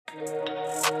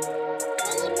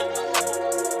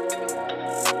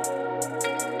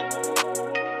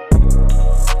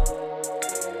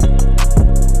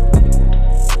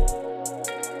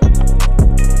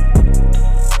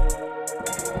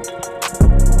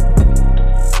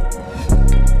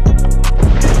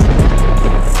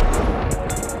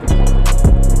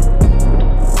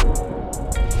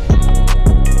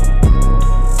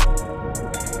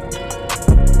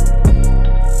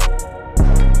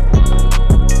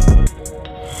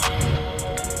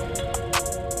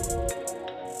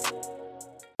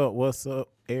What's up,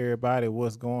 everybody?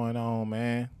 What's going on,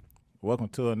 man? Welcome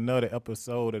to another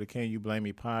episode of the Can You Blame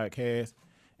Me podcast.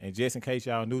 And just in case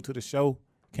y'all new to the show,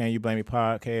 Can You Blame Me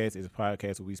podcast is a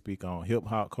podcast where we speak on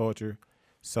hip-hop culture,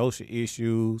 social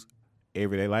issues,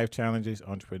 everyday life challenges,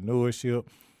 entrepreneurship,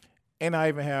 and I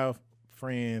even have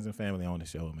friends and family on the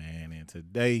show, man. And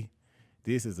today,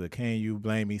 this is a Can You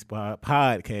Blame Me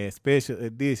podcast special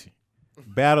edition.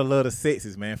 Battle of the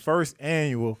Sexes, man. First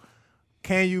annual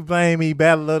Can You Blame Me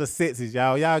Battle of the Sexes,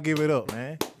 y'all. Y'all give it up,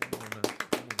 man.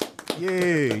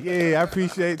 Yeah. I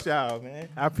appreciate y'all, man.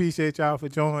 I appreciate y'all for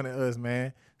joining us,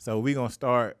 man. So we're gonna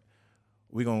start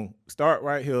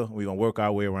right here. We're gonna work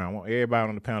our way around. I want everybody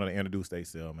on the panel to introduce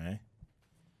themselves, man.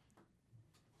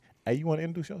 Hey, you want to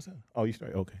introduce yourself? Oh, you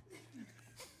straight? Okay.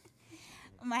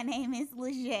 My name is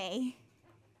Lejay.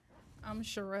 I'm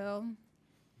Sherelle.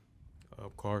 I'm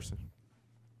Carson.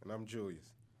 And I'm Julius.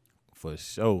 For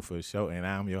sure. And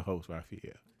I'm your host,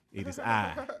 Raphael. It is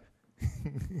I.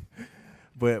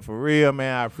 But for real,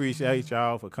 man, I appreciate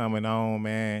y'all for coming on,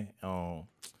 man.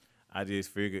 I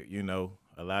just figured,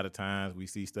 a lot of times we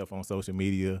see stuff on social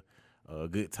media,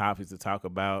 good topics to talk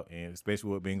about, and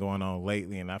especially what's been going on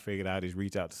lately. And I figured I'd just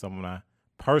reach out to some of my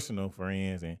personal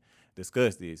friends and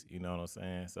discuss this, you know what I'm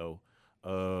saying? So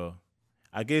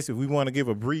I guess if we want to give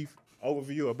a brief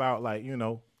overview about,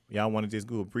 y'all want to just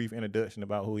do a brief introduction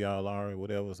about who y'all are or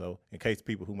whatever. So in case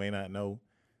people who may not know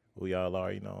who y'all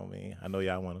are, you know what I mean? I know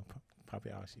y'all want to pop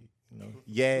y'all shit,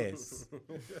 Yes.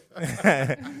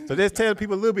 So just tell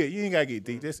people a little bit. You ain't got to get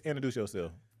deep. Just introduce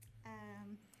yourself.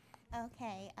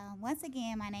 Okay. Once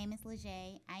again, my name is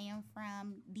Lejay. I am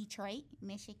from Detroit,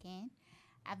 Michigan.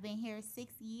 I've been here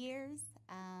 6 years.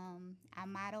 I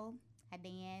model, I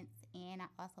dance, and I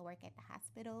also work at the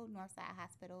hospital, Northside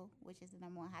Hospital, which is the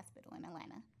 #1 hospital in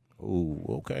Atlanta.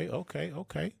 Oh, okay.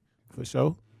 For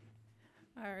sure.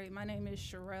 All right, my name is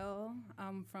Sherelle.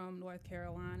 I'm from North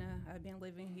Carolina. I've been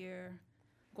living here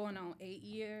going on 8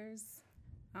 years.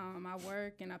 I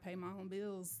work and I pay my own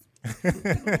bills.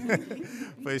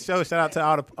 For sure. Shout out to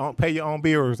all the pay your own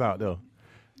bills out there.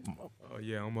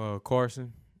 I'm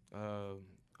Carson.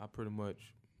 I pretty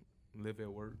much live at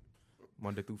work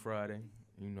Monday through Friday.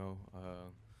 When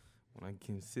I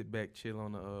can sit back, chill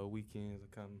on the weekends,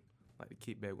 I kind of like to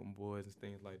kick back with my boys and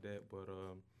things like that. But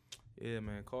yeah,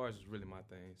 man, cars is really my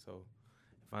thing. So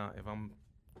if I'm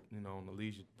on the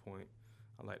leisure point,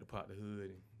 I like to pop the hood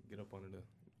and get up under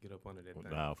that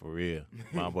thing. Nah, for real,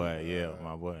 my boy.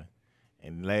 My boy.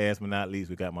 And last but not least,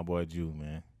 we got my boy Jew,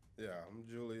 man. Yeah, I'm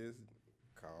Julius.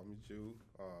 Call me Jew.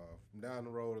 Down the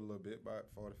road a little bit, about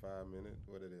 45 minutes.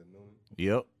 What it is, noon?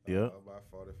 Yep. About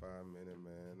 45 minutes,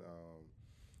 man.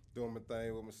 Doing my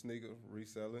thing with my sneakers,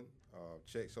 reselling.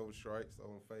 Checks over strikes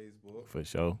on Facebook. For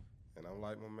sure. And I'm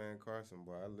like my man Carson,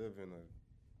 boy. I live in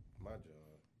my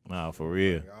job. Nah, for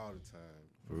real. All the time.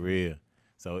 For real.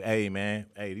 So, hey, man.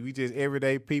 Hey, we just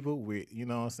everyday people with,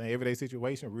 everyday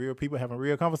situation, real people having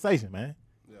real conversation, man.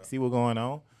 Yeah. See what's going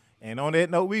on. And on that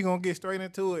note, we going to get straight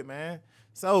into it, man.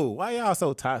 So, why y'all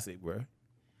so toxic, bro?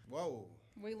 Whoa.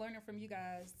 We learning from you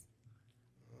guys.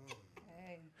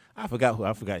 Hey. I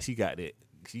forgot. She got that.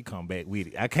 She come back with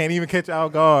it. I can't even catch y'all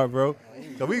guard, bro.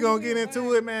 So, we going to get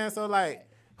into it, man. So,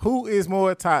 who is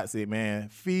more toxic, man?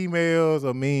 Females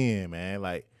or men, man?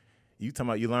 You talking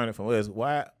about you learning from us.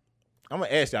 Why? I'm going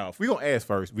to ask y'all. We going to ask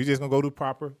first. We just going to go to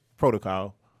proper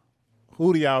protocol.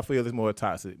 Who do y'all feel is more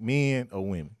toxic, men or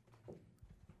women?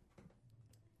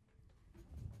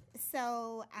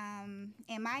 So,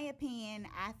 in my opinion,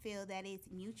 I feel that it's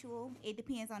mutual. It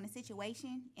depends on the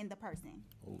situation and the person.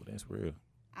 Oh, that's real.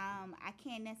 I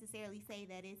can't necessarily say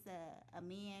that it's a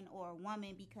man or a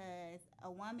woman, because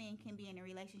a woman can be in a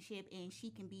relationship and she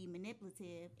can be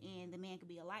manipulative and the man could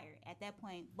be a liar. At that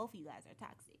point, both of you guys are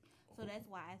toxic. So that's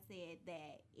why I said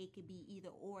that it could be either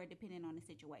or depending on the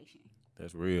situation.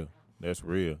 That's real.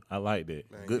 I like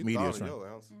that. Man, Good you media thought of train.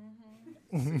 your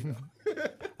answer.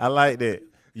 I like that.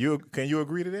 Can you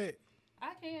agree to that?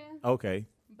 I can. Okay.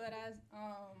 But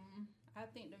I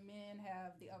think the men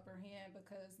have the upper hand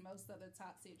because most of the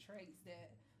toxic traits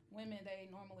that women, they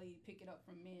normally pick it up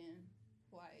from men.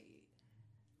 Like,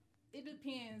 it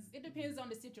depends. It depends on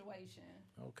the situation.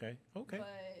 Okay. Okay.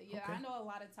 But yeah, Okay. I know a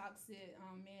lot of toxic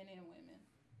men and women.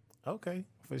 Okay.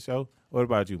 For sure. What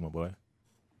about you, my boy?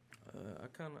 I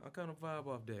kind of vibe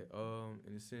off that.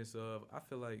 In the sense of, I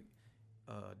feel like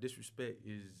disrespect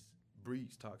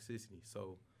breeds toxicity.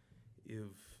 So if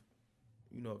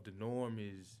if the norm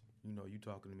is you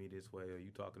talking to me this way or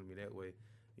you talking to me that way,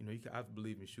 I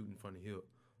believe in shooting from the hip.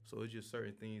 So it's just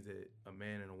certain things that a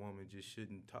man and a woman just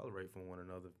shouldn't tolerate from one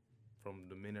another. From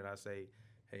the minute I say,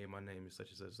 "Hey, my name is such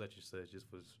and such, such and such,"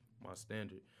 just was my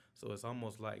standard. So it's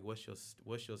almost like what's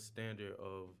your standard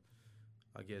of,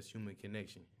 I guess, human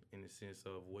connection in the sense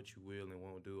of what you will and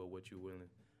won't do or what you're willing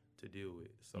to deal with.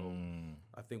 So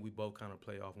I think we both kind of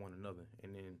play off one another.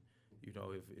 And then, if I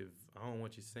don't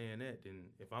want you saying that, then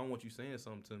if I don't want you saying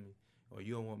something to me or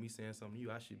you don't want me saying something to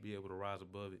you, I should be able to rise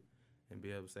above it and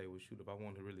be able to say, well, shoot, if I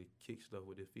want to really kick stuff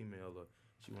with this female or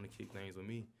she want to kick things with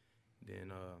me,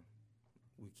 then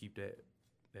we keep that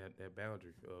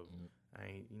boundary of I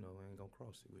ain't gonna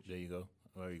cross it with you. There you go.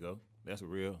 There you go. That's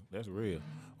real. That's real.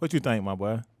 What you think, my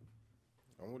boy?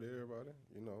 I'm with everybody,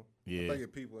 Yeah. I think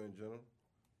it's people in general,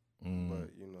 Mm. but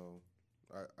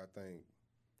I think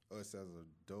us as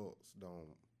adults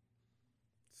don't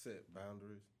set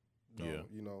boundaries. Yeah.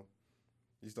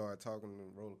 You start talking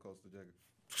in roller coaster jacket.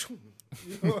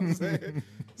 You know what I'm saying?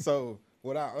 So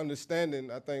without understanding,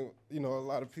 I think a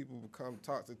lot of people become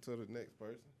toxic to the next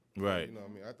person. Right. You know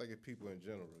what I mean? I think it's people in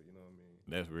general. You know what I mean?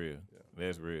 That's real. Yeah.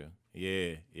 That's real.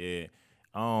 Yeah. Yeah.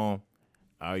 Are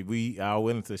we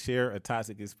willing to share a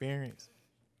toxic experience?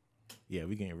 Yeah,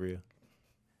 we getting real.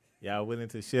 Y'all willing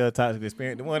to share a toxic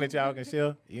experience? The one that y'all can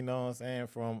share, you know what I'm saying,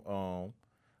 from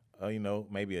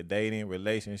maybe a dating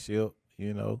relationship,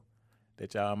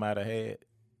 that y'all might have had.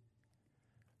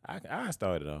 I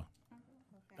started off.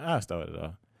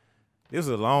 This was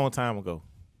a long time ago.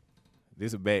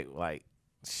 This is back like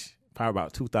probably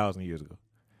about 2,000 years ago.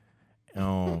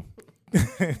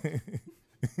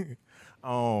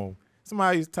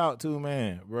 Somebody used to talk to,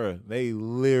 man, bro. They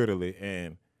literally,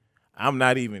 and I'm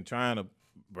not even trying to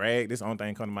brag. This only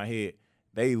thing come to my head.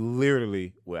 They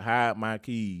literally would hide my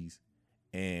keys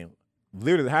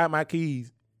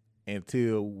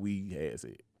until we had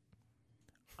sex.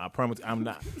 I promise I'm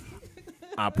not.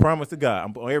 I promise to God,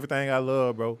 I'm on everything I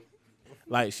love, bro.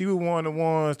 Like, she was one of the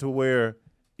ones to where,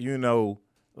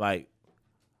 like,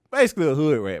 basically a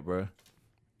hood rat, bro.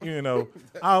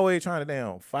 Always trying to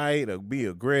damn fight or be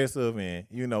aggressive and,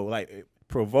 like,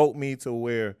 provoke me to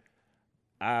where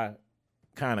I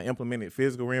kind of implemented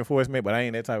physical reinforcement, but I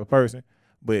ain't that type of person.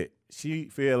 But she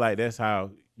feel like that's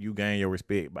how you gain your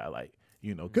respect by, like,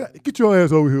 get your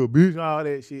ass over here, bitch, all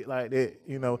that shit like that,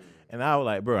 And I was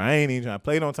like, bro, I ain't even trying to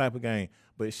play no type of game.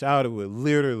 But Shawty would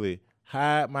literally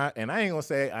hide and I ain't gonna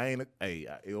say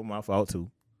it was my fault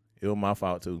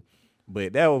too.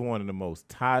 But that was one of the most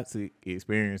toxic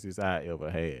experiences I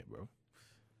ever had, bro.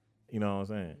 You know what I'm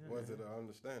saying? Was it an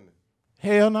understanding?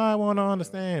 Hell no, I want to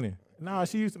understand it. No,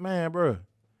 she used to, man, bro.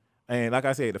 And like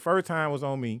I said, the first time was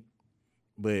on me,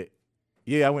 but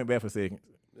yeah, I went back for seconds.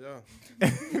 Yeah.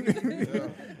 Yeah.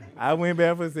 I went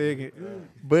back for a second. Yeah.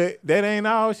 But that ain't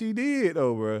all she did,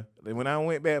 though, bro. When I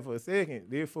went back for a second,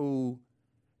 this fool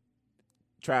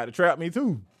tried to trap me,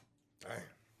 too. Damn.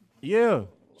 Yeah,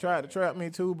 tried to trap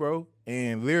me, too, bro.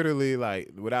 And literally,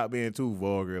 like, without being too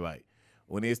vulgar, like,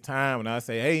 when it's time and I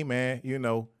say, hey, man,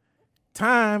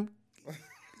 time,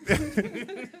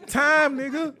 time,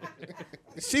 nigga,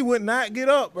 she would not get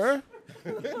up, bro.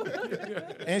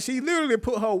 And she literally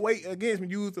put her weight against me,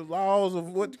 used the laws of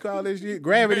what you call this shit,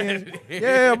 gravity.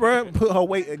 Yeah, bro, put her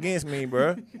weight against me,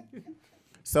 bro.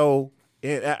 So,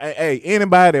 hey,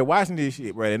 anybody that watching this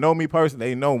shit, bro, they know me personally,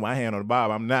 they know my hand on the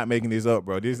Bible. I'm not making this up,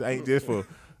 bro. This ain't just for.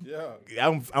 Yeah.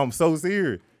 I'm so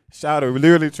serious. Shawty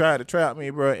literally tried to trap me,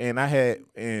 bro, and I had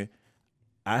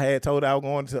told her I was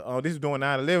going to. This was during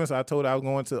 9/11, so I told her I was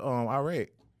going to Iraq,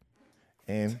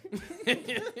 and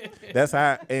that's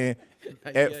how. And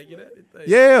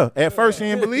at first she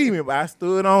didn't believe me, but I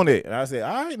stood on it. And I said,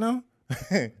 all right, no.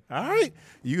 All right.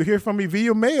 You hear from me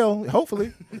via mail,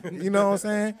 hopefully. You know what I'm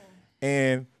saying?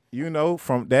 And,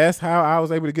 from that's how I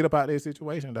was able to get up out of that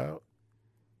situation, dog.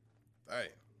 Hey.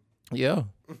 Yeah.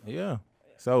 Yeah.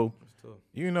 So,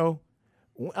 I'm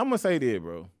going to say this,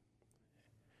 bro.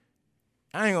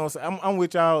 I ain't going to say, I'm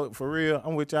with y'all for real.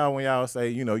 I'm with y'all when y'all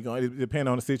say, it depend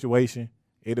on the situation.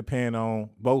 It depends on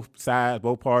both sides.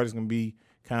 Both parties can be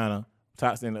kind of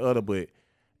toxic than the other. But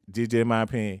just in my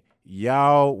opinion,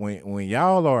 y'all, when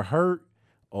y'all are hurt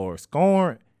or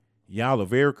scorned, y'all are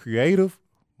very creative,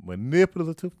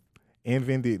 manipulative, and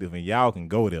vindictive, and y'all can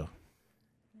go there.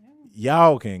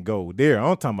 y'all can go there.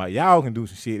 I'm talking about y'all can do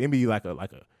some shit. It be like a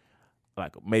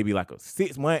maybe like a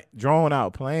 6-month drawn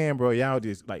out plan, bro. Y'all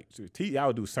just like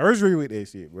y'all do surgery with that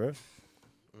shit, bro.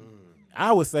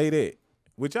 I would say that.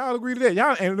 Would y'all agree to that?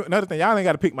 Y'all, and another thing, y'all ain't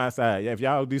got to pick my side. Yeah, if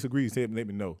y'all disagree, let me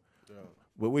know. Yeah.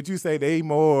 But would you say they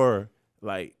more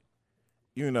like,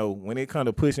 when it comes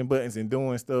to pushing buttons and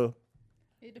doing stuff?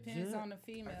 It depends on the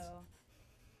female.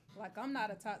 Like, I'm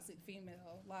not a toxic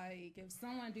female. Like, if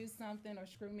someone do something or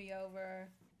screw me over,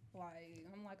 like,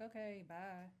 I'm like, okay,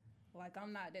 bye. Like,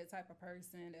 I'm not that type of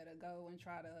person that'll go and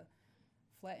try to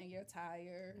flatten your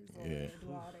tires or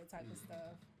do all that type of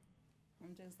stuff.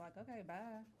 I'm just like, okay,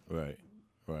 bye. Right.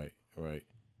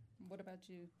 What about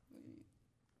you?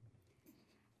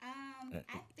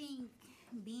 I think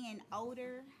being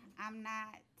older, I'm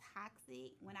not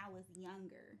toxic. When I was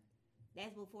younger,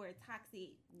 that's before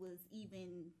toxic was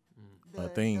even the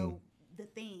thing. The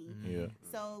thing. Yeah.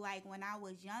 So like when I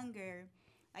was younger,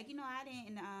 like I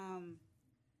didn't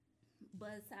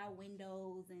bust out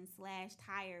windows and slash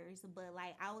tires, but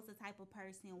like I was the type of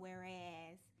person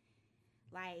whereas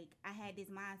like I had this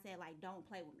mindset like don't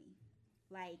play with me.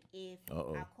 Like if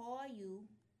I call you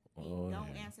and you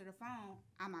don't answer the phone,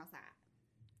 I'm outside.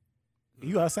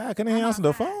 You outside? Can they answer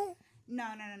the phone? No.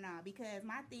 Because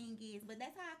my thing is, but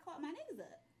that's how I caught my niggas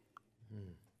up.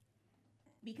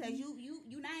 Because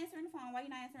you not answering the phone. Why you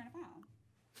not answering the phone?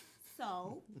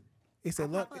 So it's a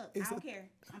pop up. I don't care.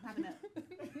 I'm popping up.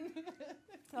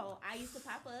 So I used to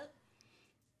pop up,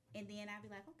 and then I'd be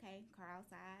like, okay, car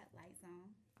outside, lights on.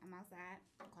 I'm outside.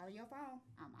 I'm calling your phone.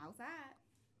 I'm outside.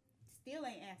 Still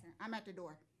ain't answering. I'm at the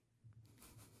door.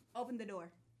 Open the door.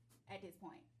 At this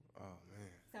point. Oh man.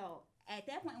 So at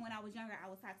that point, when I was younger, I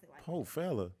was toxic like. Oh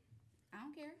fella. I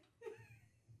don't care.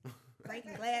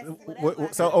 Breaking glass, whatever.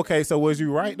 So was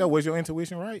you right though? Was your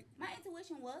intuition right? My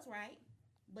intuition was right,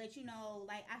 but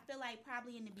like I feel like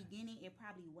probably in the beginning it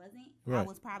probably wasn't. Right. I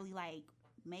was probably like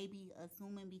maybe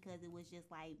assuming because it was just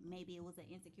like maybe it was an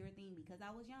insecure thing because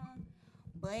I was young,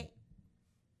 but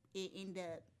it ended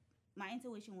up my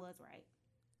intuition was right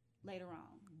later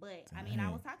on. But I mean I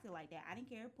was toxic like that. I didn't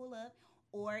care. Pull up.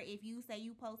 Or if you say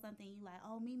you post something, you like,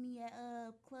 oh, meet me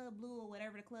at Club Blue or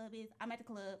whatever the club is. I'm at the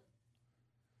club.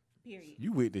 Period.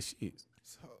 You with the shit.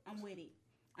 I'm with it.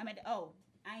 I'm at the,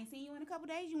 I ain't seen you in a couple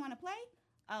days. You want to play?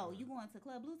 Oh, you going to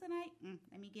Club Blue tonight?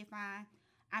 Let me get fine.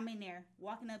 I'm in there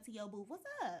walking up to your booth. What's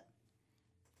up?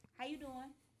 How you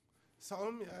doing? So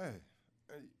let me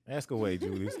ask away,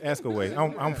 Julius. Ask away.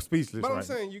 I'm speechless. But I'm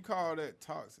saying you call that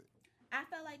toxic. I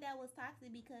felt like that was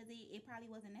toxic because it probably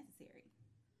wasn't necessary.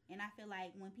 And I feel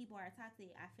like when people are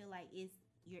toxic, I feel like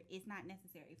it's not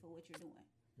necessary for what you're doing.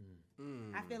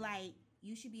 I feel like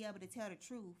you should be able to tell the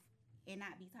truth and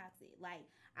not be toxic. Like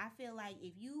I feel like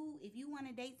if you want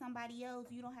to date somebody else,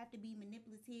 you don't have to be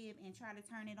manipulative and try to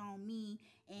turn it on me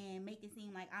and make it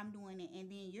seem like I'm doing it,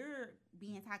 and then you're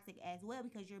being toxic as well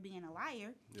because you're being a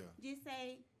liar. Yeah. Just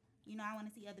say, I want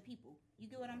to see other people. You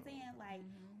get what I'm saying? Like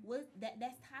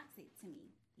that's toxic to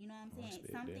me. You know what I'm saying?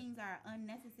 Some things are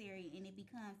unnecessary and it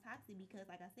becomes toxic because,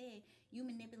 like I said, you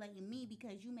manipulating me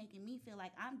because you making me feel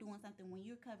like I'm doing something when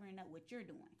you're covering up what you're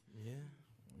doing. Yeah,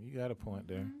 you got a point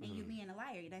there. And you being a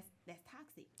liar, that's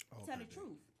toxic. Tell the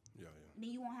truth. Yeah.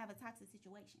 Then you won't have a toxic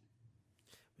situation.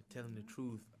 But telling the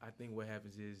truth, I think what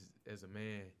happens is, as a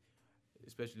man,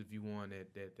 especially if you want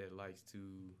that likes to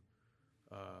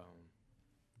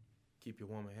keep your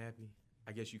woman happy,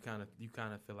 I guess you kind of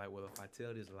feel like, well, if I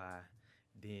tell this lie,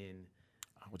 then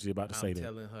I was just about to say that.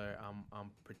 I'm telling her,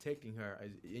 I'm protecting her.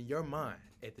 In your mind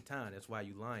at the time, that's why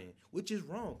you lying, which is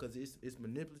wrong because it's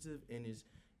manipulative and it's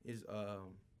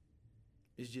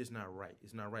just not right.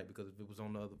 It's not right because if it was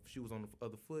she was on the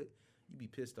other foot, you'd be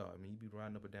pissed off. I mean, you'd be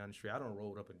riding up and down the street. I don't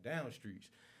roll up and down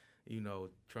streets,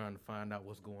 trying to find out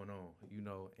what's going on,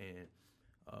 and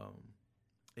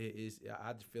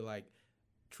I just feel like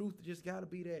truth just got to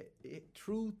be that.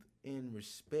 Truth and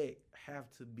respect have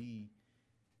to be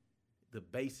the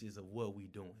basis of what we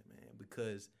doing, man.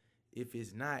 Because if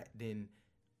it's not, then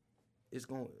it's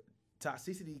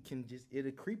toxicity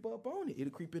it'll creep up on it. It'll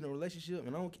creep in a relationship,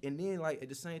 and then like at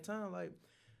the same time, like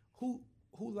who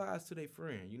lies to their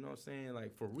friend? You know what I'm saying?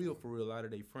 Like for real, lie to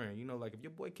their friend. Like if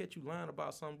your boy catch you lying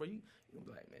about something, bro, you gonna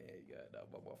be like, man, you got that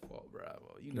about my fault, bro.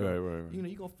 Right.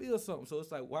 You gonna feel something. So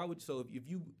it's like, why would you? So if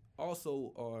you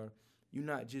also are, you're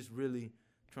not just really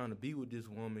trying to be with this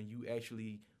woman, you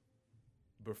actually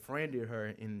befriended her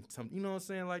in some, you know what I'm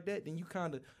saying, like that, then you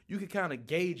can kind of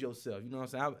gauge yourself, you know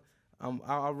what I'm saying?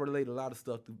 I relate a lot of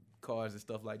stuff through cars and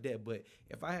stuff like that, but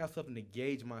if I have something to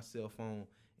gauge myself on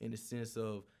in the sense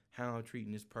of how I'm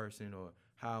treating this person or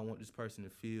how I want this person to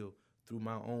feel through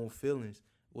my own feelings,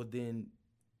 well then,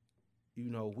 you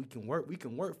know, we can work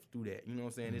through that. You know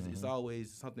what I'm saying? It's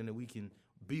always something that we can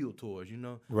build towards, you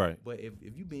know? Right. But if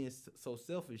you being so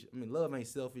selfish, I mean, love ain't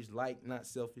selfish, not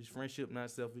selfish, friendship not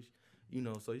selfish, you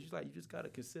know, so you just gotta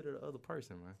consider the other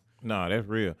person, man. No, that's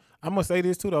real. I'm gonna say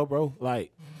this too though, bro.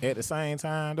 Like at the same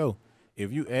time though,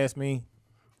 if you ask me,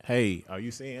 hey, are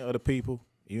you seeing other people?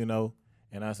 You know,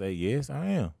 and I say, yes, I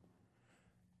am.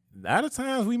 A lot of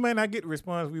times we may not get the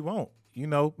response we want, you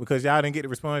know, because y'all didn't get the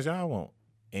response y'all want.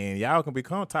 And y'all can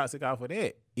become toxic off of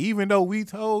that. Even though we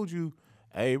told you,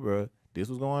 hey, bro, this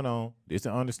was going on. This is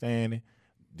understanding.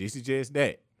 This is just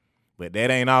that. But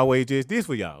that ain't always just this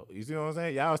for y'all. You see what I'm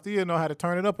saying? Y'all still know how to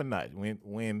turn it up a notch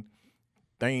when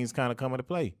things kind of come into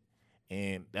play.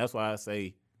 And that's why I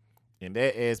say in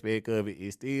that aspect of it,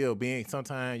 it's still being,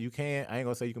 sometimes you can, I ain't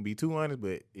going to say you can be too honest,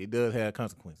 but it does have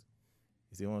consequences.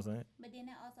 You see what I'm saying? But then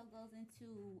that also goes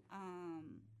into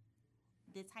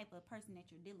the type of person that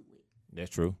you're dealing with. That's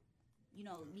true. You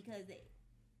know, because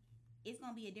it's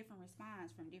going to be a different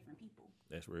response from different people.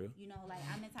 That's real. You know, like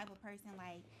I'm the type of person,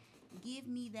 like, give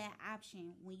me that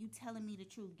option when you telling me the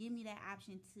truth. Give me that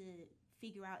option to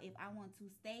figure out if I want to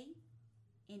stay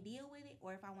and deal with it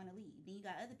or if I want to leave. Then you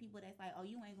got other people that's like, oh,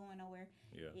 you ain't going nowhere.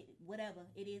 Yeah. Whatever.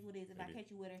 It is what it is. If I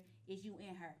catch you with her, it's you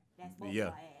and her. That's both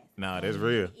Yeah. y'all ass. Nah, that's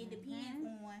real. It depends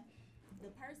on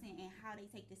the person and how they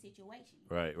take the situation.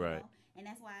 Right, you right. know? And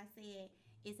that's why I said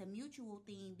it's a mutual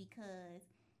thing because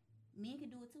men can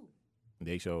do it too.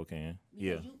 They sure can.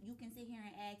 Because Yeah. you can sit here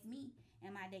and ask me,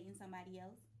 am I dating somebody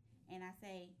else? And I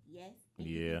say, yes. And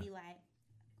Yeah. you can be like,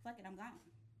 fuck it, I'm gone.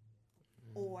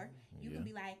 Or you Yeah. can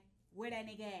be like, where that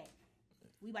nigga at?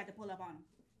 We about to pull up on him.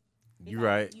 It's You like,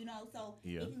 right. You know, so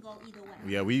Yeah. it can go either way.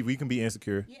 Yeah, we can be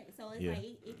insecure. Yeah, so it's Yeah. like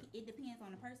it depends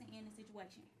on the person and the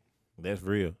situation. That's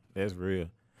real. That's real.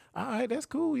 All right, that's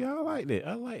cool. Y'all I like that.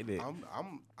 I like that.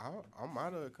 I'm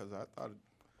out of it because I thought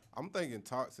I'm thinking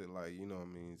toxic, like, you know what I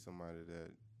mean, somebody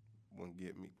that won't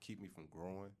keep me from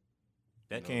growing.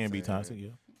 That You know can what I'm be saying? toxic,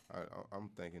 yeah. I'm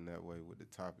thinking that way with the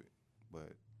topic,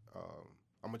 but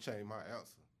I'm gonna change my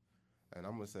answer, and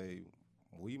I'm gonna say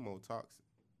we more toxic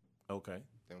Okay.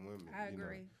 than women. I you know?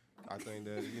 agree. I think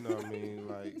that, you know what I mean,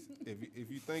 like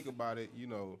if you think about it, you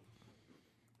know,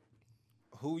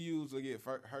 who usually get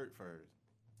hurt first?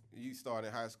 You start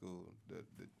in high school,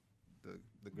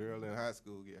 the girl in high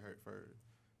school get hurt first,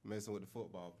 messing with the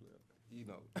football player. You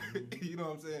know, you know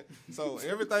what I'm saying. So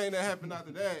everything that happened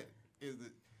after that is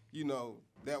that, you know,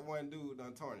 that one dude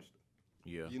done tarnished her.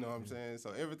 Yeah. You know what I'm saying.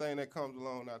 So everything that comes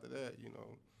along after that, you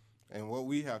know, and what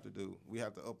we have to do, we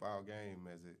have to up our game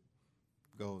as it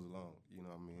goes along. You know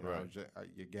what I mean. Right.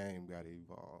 Your game got to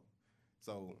evolve.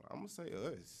 So I'm gonna say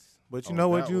us. But you on know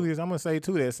what, that one. Julius? I'm gonna say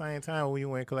too. That same time when you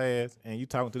were in class and you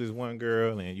talking to this one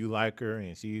girl and you like her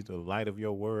and she's the light of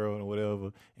your world or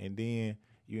whatever, and then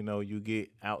you know you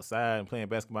get outside and playing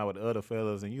basketball with the other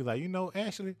fellas and you like, you know,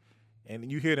 Ashley, and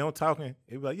you hear them talking.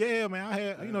 It be like, yeah, man, I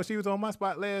had, you know, she was on my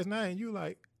spot last night, and you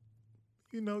like,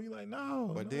 you know, you like,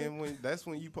 no. But no. then that's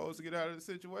when you supposed to get out of the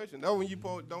situation. That's when you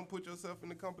don't put yourself in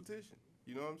the competition.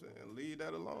 You know what I'm saying? Leave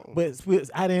that alone. But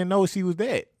I didn't know she was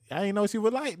that. I didn't know she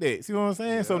was like that. See what I'm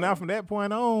saying? So Yeah. now from that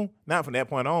point on, not from that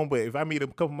point on, but if I meet a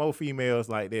couple more females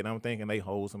like that, I'm thinking they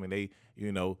wholesome and they,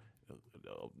 you know,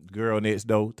 girl next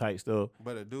door type stuff.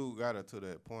 But a dude got her to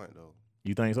that point though.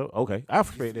 You think so? Okay, I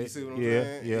respect You that. see what I'm yeah,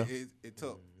 saying? yeah.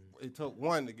 It took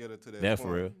one to get her to that That's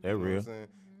point. real. That You know what real. I'm saying?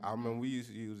 I remember we used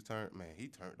to use the term, man, he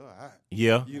turned her hot.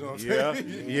 Yeah. You know what I'm yeah.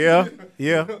 saying? Yeah.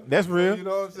 Yeah. That's real. You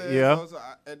know what I'm saying? Yeah. So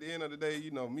at the end of the day, you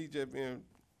know, me just being,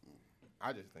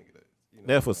 I just think of that. You know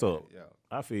That's what I'm what's saying? up.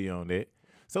 Yeah. I feel you on that.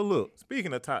 So look,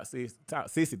 speaking of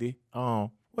toxicity,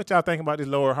 what y'all think about this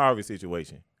Lori Harvey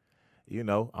situation? You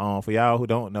know, for y'all who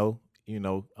don't know, you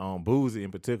know, Boozy in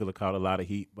particular caught a lot of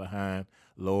heat behind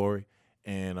Lori.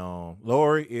 And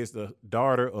Lori is the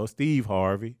daughter of Steve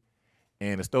Harvey.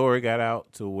 And the story got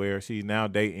out to where she's now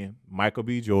dating Michael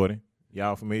B. Jordan.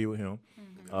 Y'all familiar with him?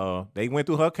 Mm-hmm. They went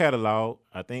through her catalog.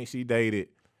 I think she dated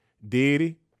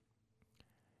Diddy's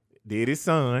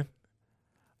son,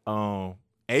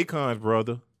 Akon's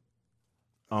brother,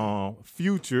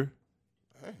 Future,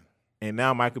 Damn. and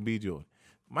now Michael B. Jordan.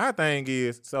 My thing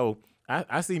is, so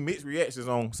I see mixed reactions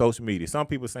on social media. Some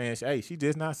people saying, hey, she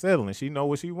just not settling. She know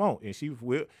what she want. And she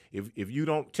will, if you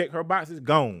don't check her boxes,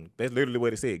 gone. That's literally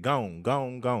what it said. Gone,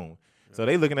 gone, gone. So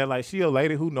they looking at like she a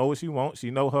lady who know what she wants. She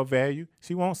know her value.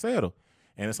 She won't settle.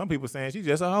 And some people saying she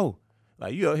just a hoe.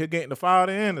 Like you out here getting the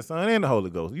Father and the Son and the Holy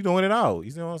Ghost. You doing it all.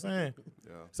 You see what I'm saying?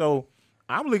 Yeah. So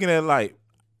I'm looking at it like,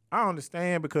 I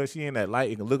understand because she in that light,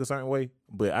 it can look a certain way.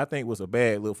 But I think what's a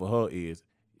bad look for her is,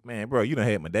 man, bro, you done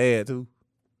had my dad too.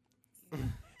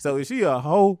 So is she a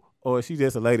hoe or is she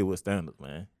just a lady with standards,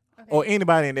 man? Okay. Or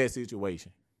anybody in that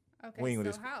situation? Okay, we ain't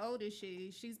gonna so how old is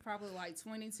she? She's probably like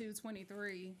 22,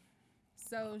 23.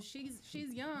 So she's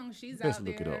young. She's Let's out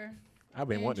look it up. there I've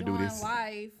been wanting to do enjoying this.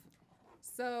 life.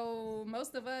 So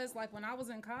most of us, like when I was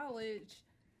in college,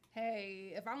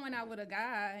 hey, if I went out with a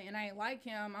guy and I ain't like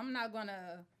him, I'm not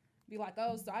gonna be like,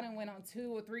 oh, so I done went on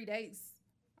 2 or 3 dates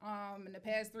in the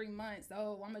past 3 months.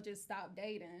 Oh, I'm gonna just stop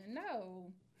dating.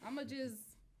 No, I'm gonna just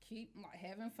keep like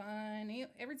having fun.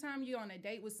 Every time you're on a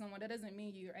date with someone, that doesn't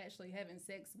mean you're actually having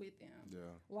sex with them. Yeah.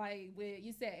 Like with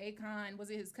you said, Akon, was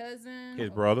it his cousin? His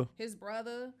Or brother. His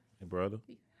brother. Hey, brother.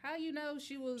 How you know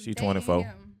she was? She dating 24.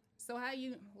 him? So how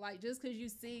you like just because you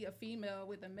see a female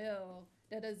with a male,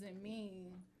 that doesn't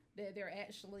mean that they're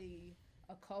actually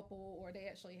a couple or they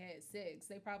actually had sex.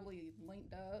 They probably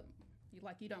linked up.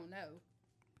 You don't know.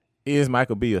 Is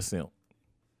Michael B a simp?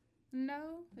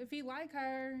 No, if he like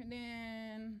her,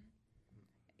 then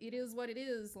it is what it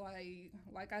is.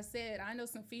 Like I said, I know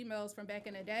some females from back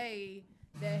in the day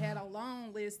that had a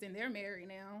long list and they're married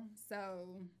now. So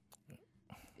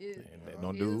it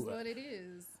Don't is do what it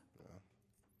is.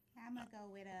 I'm gonna go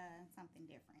with something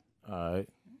different. All right.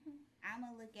 I'm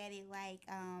gonna look at it like,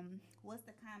 what's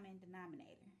the common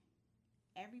denominator?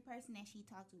 Every person that she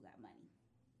talked to got money.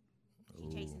 She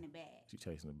Ooh. chasing the bag, She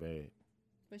chasing the bag.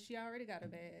 But she already got a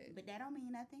bag. but that don't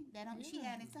mean nothing. That don't. She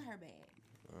Yeah. got into her bag.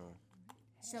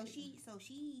 So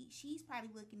she's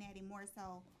probably looking at it more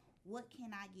so, what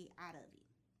can I get out of it?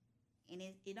 And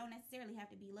it don't necessarily have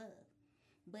to be love.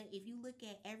 But if you look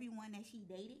at everyone that she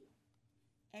dated,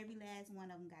 every last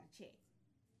one of them got a check.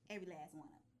 Every last one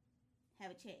of them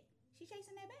have a check. She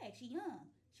chasing that bag. She young.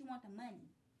 She want the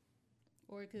money.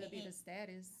 Or it could be the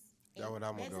status. That's what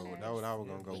I'm gonna go with. That's what I was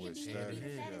gonna go with. It Status. could be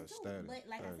the Yeah, status too. status. But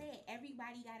like I status. said,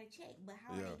 everybody got a check. But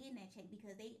how Yeah. are they getting that check?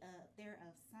 Because they're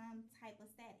of some type of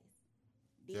status.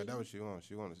 Yeah, that's Diddy, what she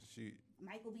wants. She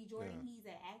Michael B. Jordan, Yeah. he's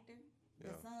an actor. The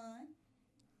Yeah. son,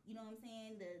 you know what I'm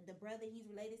saying? The brother, he's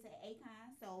related to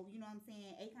Akon. So, you know what I'm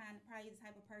saying? Akon probably the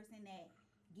type of person that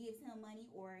gives him money,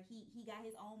 or he got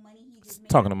his own money. He just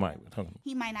Talking to Mike.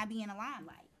 He might not be in the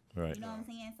limelight. Right. You know what I'm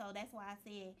saying? So that's why I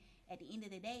said at the end of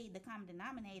the day, the common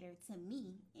denominator to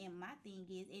me and my thing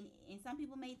is, and some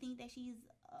people may think that she's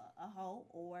a hoe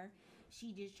or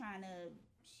she just trying to,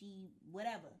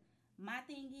 whatever. My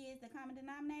thing is the common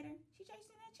denominator, she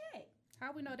chasing that check.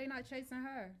 How we know they not chasing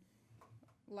her?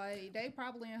 Like, they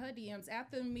probably in her DMs.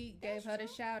 After Meek gave her the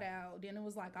shout out, then it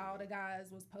was like all the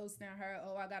guys was posting her,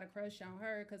 oh, I got a crush on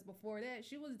her. Because before that,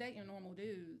 she was dating normal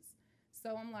dudes.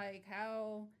 So I'm like,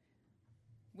 how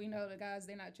we know the guys,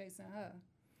 they're not chasing her?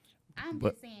 I'm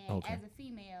But- just saying, okay. as a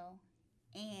female,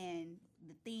 and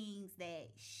the things that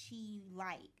she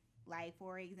like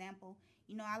for example,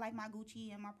 you know, I like my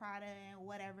Gucci and my Prada and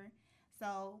whatever.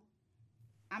 So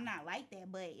I'm not like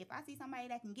that, but if I see somebody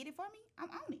that can get it for me, I'm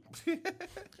on it.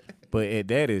 But at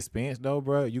that expense, though,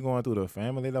 bro, you going through the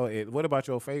family, though. What about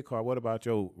your fake car? What about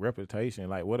your reputation?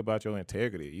 Like, what about your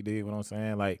integrity? You dig what I'm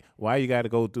saying? Like, why you got to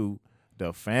go through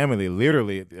the family,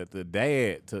 literally, the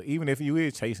dad, to even if you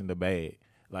is chasing the bag?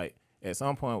 Like, at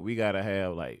some point, we got to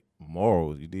have, like,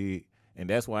 morals, you dig? And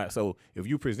that's why, so if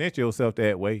you present yourself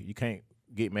that way, you can't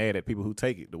get mad at people who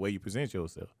take it the way you present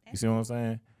yourself. You see what I'm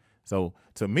saying? So,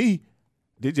 to me,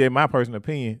 this is my personal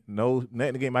opinion. No,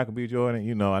 nothing against Michael B. Jordan.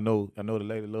 You know, I know the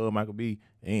lady love Michael B.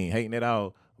 Ain't hating at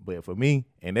all. But for me,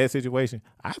 in that situation,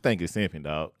 I think it's simping,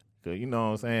 dog. Cause you know what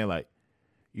I'm saying? Like,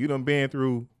 you done been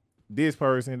through this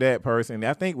person, that person.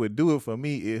 I think what do it for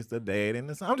me is the dad and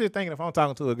the son. I'm just thinking if I'm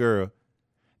talking to a girl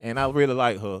and I really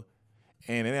like her,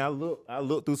 and then I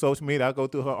look through social media, I go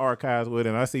through her archives with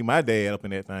her, and I see my dad up in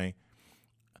that thing.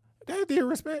 That's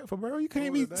disrespectful, bro. You can't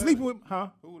Who be the daddy? sleeping with, huh?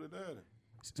 Who the daddy?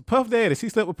 Puff Daddy. She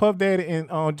slept with Puff Daddy and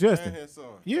Justin. And his son.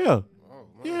 Yeah. Oh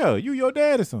man. Yeah, you your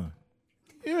daddy's son.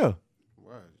 Yeah.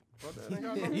 What? But that ain't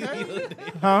got no cane.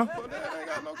 Huh? But that ain't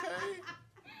got no cane.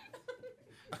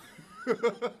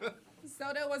 So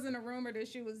there wasn't a rumor that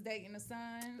she was dating the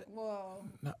son? Well,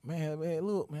 No, man,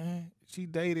 look, man. She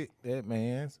dated that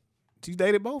man's. She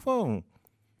dated both of them.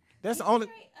 That's the only.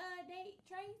 Date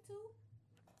Trey too.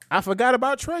 I forgot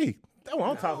about Trey. That's what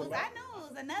I'm talking about. I knew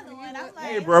it was another one. I was like,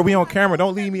 Hey, bro, we on camera.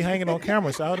 Don't leave me hanging on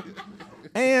camera, shawty.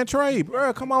 And Trey,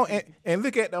 bro, come on and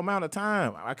look at the amount of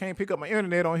time. I can't pick up my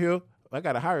internet on here. I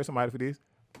gotta hire somebody for this.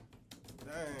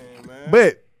 Dang, man.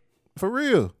 But for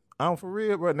real, I'm for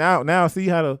real, bro. Now see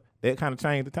how that kind of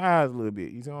changed the ties a little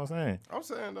bit. You see what I'm saying? I'm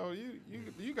saying though,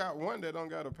 you got one that don't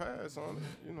got a pass on it.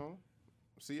 You know,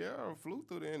 Sierra flew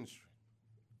through the industry.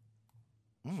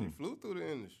 She flew through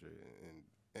the industry,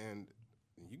 and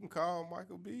you can call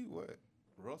Michael B. what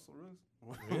Russell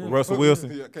Russell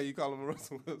Wilson. Yeah, can you call him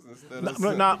Russell Wilson instead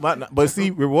No, of? no, but see,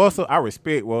 with Russell, I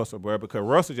respect Russell, bro, because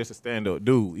Russell just a stand up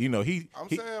dude. You know, I'm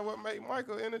saying what make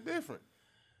Michael any different.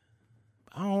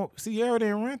 I don't. Sierra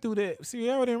didn't run through that.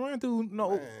 Sierra didn't run through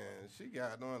no. Man, she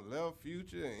got on left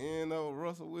Future and end up with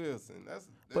Russell Wilson.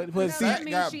 But No, see- that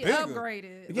means got she bigger.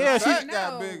 upgraded. Yeah, Like, she- That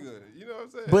got no. bigger. You know what I'm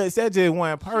saying? But it's that just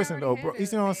one person though, already bro. had You it,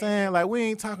 see what I'm man. saying? Like we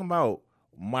ain't talking about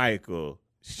Michael,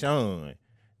 Sean,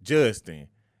 Justin,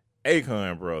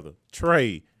 Akon brother,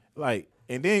 Trey. Like,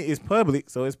 and then it's public,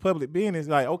 so it's public business.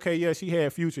 Like, okay, yeah, she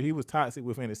had Future. He was toxic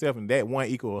within himself, and that one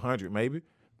equal 100 maybe.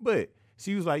 But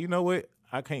she was like, you know what?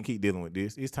 I can't keep dealing with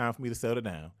this. It's time for me to settle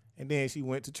down. And then she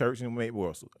went to church and made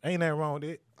Russell. Ain't nothing wrong with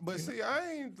it. But see,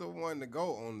 I ain't the one to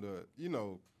go on the,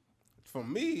 for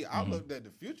me, I Mm-hmm. looked at the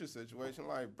Future situation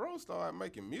like, bro started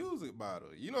making music about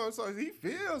her. You know, so he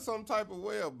feels some type of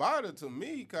way about it to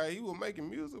me because he was making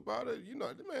music about it. You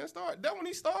know, the man started, that when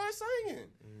he started singing.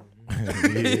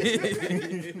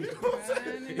 You know what I'm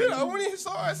saying? You know, when he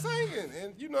started singing.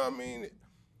 And you know what I mean?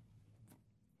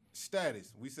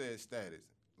 Status. We said status.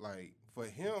 Like, for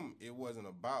him, it wasn't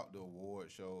about the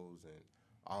award shows and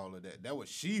all of that. That was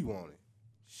she wanted.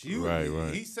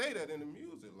 Right. He say that in the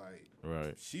music, like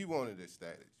Right. she wanted the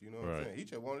status. You know what I'm Right. saying? He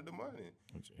just wanted the money.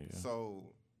 Yeah. So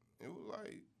it was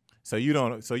like, So you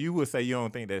don't. So you would say you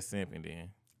don't think that's simping then?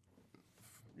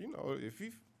 if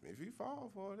he fall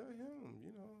for it, that's him.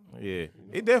 You know. Yeah. You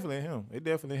know? It definitely him. It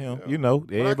definitely him. Yeah. You know,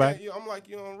 But everybody. I'm like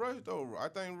you on Rush though. I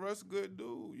think Rush good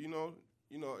dude. You know,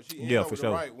 she ended Yeah, up for with sure.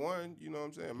 the right one. You know what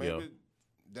I'm saying? Maybe Yeah.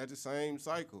 that's the same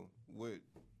cycle with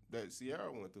that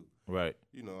Sierra went through. Right.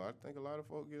 You know, I think a lot of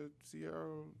folks give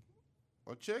Sierra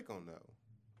a check on that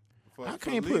one. I For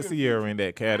can't put leaving Sierra in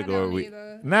that category don't with.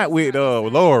 either. Not It's with not the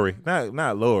same. Lori.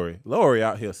 Not Lori. Lori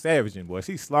out here savaging, boy.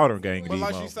 She's slaughtering gang But these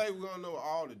like she motherfuckers. say, we don't know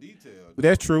all the details.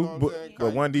 That's You true. know what I'm But, saying?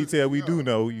 but one detail we do Yeah.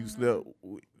 know, you slept.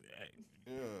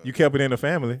 Yeah. You kept it in the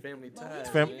family. Family But we ties.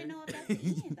 don't Fam- even know if that's the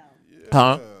end, though. Yeah.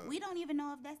 Huh? We don't even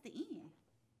know if that's the end.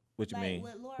 What you Like, mean?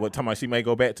 with Laura What talking about? She may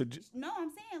go back to. No, I'm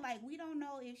saying like we don't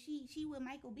know if she with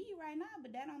Michael B right now,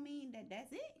 but that don't mean that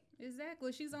that's it.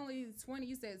 Exactly. She's only 20.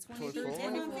 You said 23, 24.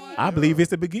 24. I believe it's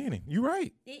the beginning. You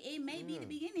right. It may be the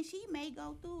beginning. She may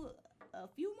go through a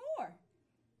few more.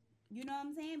 You know what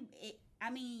I'm saying?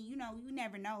 You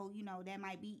never know. You know,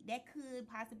 that could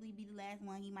possibly be the last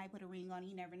one. He might put a ring on it.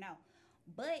 You never know.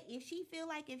 But if she feel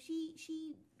like if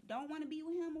she don't want to be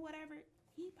with him or whatever,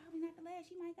 he probably not the last.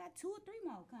 She might got 2 or 3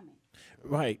 more coming.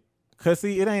 Right. Cause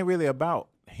see, it ain't really about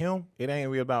him. It ain't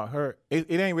really about her. It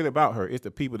ain't really about her. It's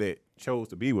the people that chose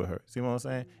to be with her. See what I'm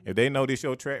saying? If they know this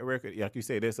your track record, like you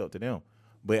said, that's up to them.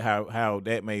 But how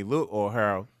that may look or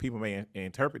how people may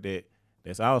interpret that,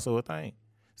 that's also a thing.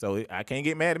 So I can't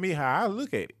get mad at me how I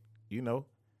look at it. You know,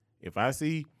 if I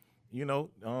see,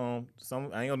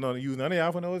 some I ain't gonna use none of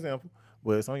y'all for no example,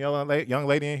 but some young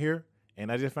lady in here,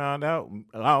 and I just found out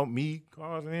me,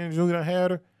 Carson, and Junior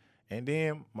had her. And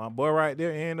then my boy right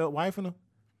there ended up wifing her.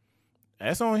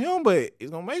 That's on him, but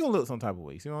it's gonna make him look some type of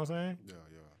way. See what I'm saying? Yeah.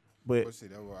 But But see,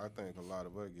 that's what I think a lot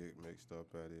of us get mixed up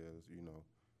at is,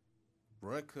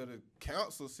 Brett could have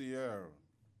counseled Sierra.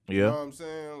 You know yeah, what I'm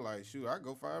saying? Like, shoot, I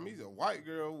go find me a white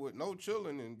girl with no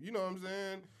children and, you know what I'm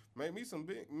saying? Make me some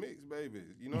big mixed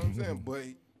babies. You know what I'm saying? But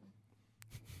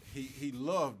he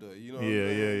loved her. You know what I'm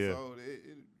saying? yeah. So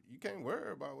you can't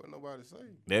worry about what nobody say.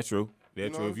 that's true. You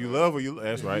That's know true. what If I'm you saying? love her,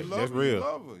 that's If right. you love That's her, real. You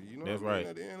love her. You know That's what I mean? right.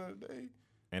 At the end of the day.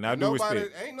 And I do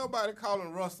respect. Ain't nobody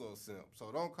calling Russell a simp,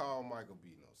 so don't call Michael B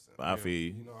no simp. I feel you.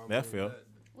 You know what I That's mean? fair.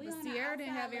 We But on the Sierra didn't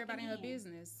outside have everybody in her looking in.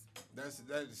 business. That's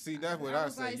what I I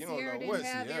was say. like, You don't Sierra know didn't what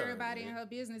have Sierra everybody did. in her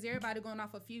business. Everybody going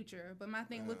off of Future. But my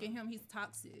thing, look at him. He's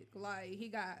toxic. Like, he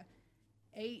got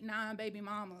 8, 9 baby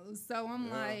mamas. So I'm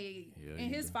Yeah. like, Yeah, and he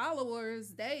his do.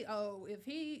 followers, if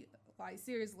he, like,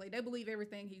 seriously, they believe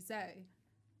everything he say.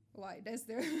 Like, that's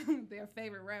their their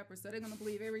favorite rapper. So they're going to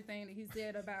believe everything that he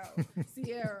said about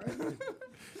Sierra.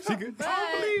 She could. But,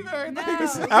 I don't believe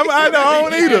everything. no. I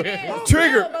don't either. Yeah.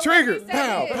 Trigger, No, but trigger, let me say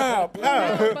pow, this. pow,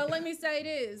 pow. No, but let me say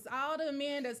this: all the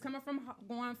men that's coming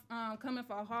coming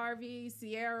for Harvey,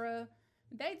 Sierra,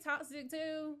 they toxic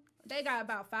too. They got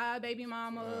about 5 baby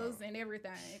mamas and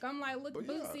everything. I'm like, look, But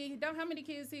yeah. Bootsy, how many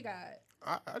kids he got?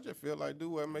 I just feel like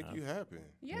do what make you happy.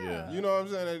 Yeah. Yeah. You know what I'm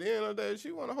saying? At the end of the day,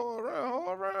 she want to hold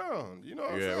around. You know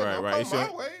what I'm Yeah, saying? right, Don't right. come It's my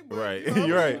your- way, but right. you know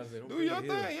You're what I right. mean? Do your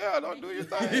thing. Yeah, don't do your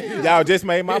thing. Y'all just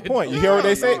made my point. You hear what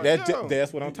they say? Yeah.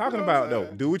 That's what I'm talking You know what about, I'm though.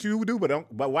 saying? Do what you do, but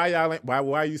don't. But why y'all?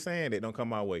 Why are you saying that? Don't come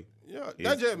my way. Yeah,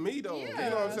 that's just me though. Yeah, You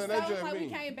know what I'm saying? That's so just like me.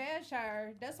 we can't bash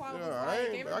her. That's why I was Yeah, I like,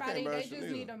 can't everybody, bash they her just neither.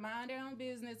 need to mind their own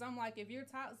business. I'm like, if you're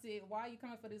toxic, why are you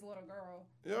coming for this little girl?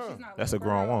 Yeah. She's not That's a little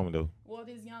grown girl. woman though. Well,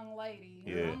 this young lady.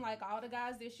 Yeah. I'm like, all the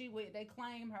guys that she with, they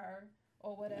claim her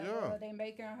or whatever. Yeah. They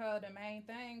making her the main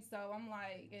thing. So I'm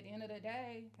like, at the end of the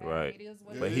day, hey, Right. it is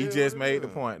what But it he is. just made the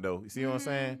Yeah. point though. You see what I'm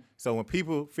saying? Mm-hmm. So when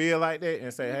people feel like that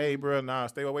and say, "Hey, bro, nah,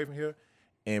 stay away from here,"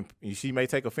 and she may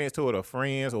take offense to it, or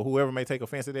friends or whoever may take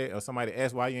offense to that, or somebody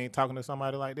asks why you ain't talking to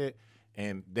somebody like that,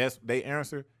 and that's they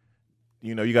answer.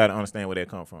 You know, you got to understand where that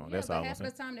come from. Yeah, that's but all I'm half saying.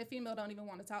 the time, that female don't even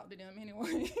want to talk to them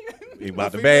anyway. It's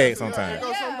about the Females, bag yeah, sometimes. It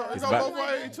goes Yeah. it It's go about- both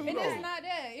ways too and though. it's not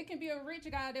that. It can be a rich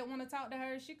guy that want to talk to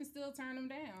her. She can still turn them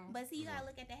down. But see, you gotta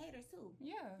look at the haters too.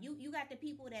 Yeah. You got the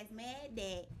people that's mad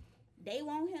that they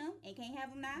want him and can't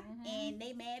have him now, Mhm. and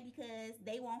they mad because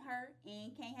they want her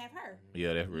and can't have her.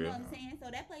 Yeah, that's You real. know what I'm saying? So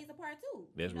that plays a part too.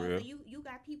 That's you know? real. So you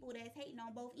got people that's hating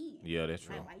on both ends. Yeah, that's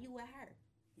true. Like, why you with her?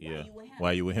 Yeah. Why you with him?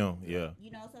 Why you with him? Yeah. You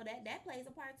know, so that plays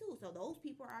a part too. So those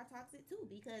people are toxic too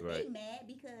because they Right. mad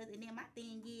because, and then my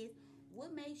thing is,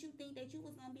 what makes you think that you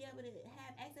was gonna be able to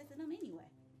have access to them anyway?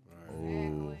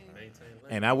 Ooh.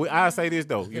 Exactly. And I say this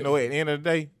though, you know, at the end of the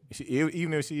day,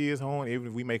 even if she is hoeing, even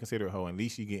if we may consider her hoeing, at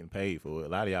least she getting paid for it. A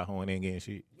lot of y'all hoeing ain't getting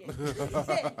shit.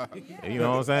 You know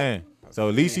what I'm saying? So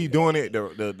at least she doing it,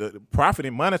 the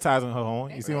profiting, monetizing her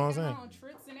hoeing. You see what I'm saying? On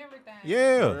trips and everything.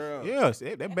 Yeah, Yeah. yeah.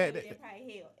 That That's bad. what they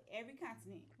probably hell every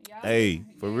continent. Y'all- Hey,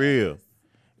 for yes. real.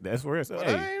 That's where it's. But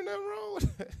Hey, ain't nothing wrong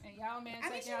with that. And y'all man I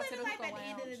mean, take she y'all to living the life hookah at the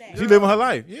end of the lounge. day. she living her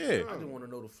life. Yeah. I just want to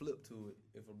know the flip to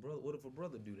it. What if a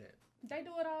brother do that? They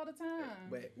do it all the time.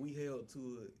 But we held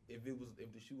to it. If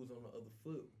the shoe was on the other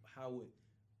foot, how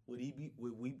would he be?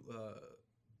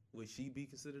 Would she be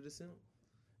considered a simp?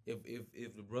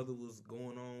 If the brother was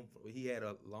going on, he had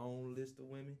a long list of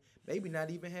women. Maybe not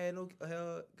even had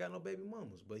got no baby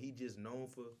mamas, but he just known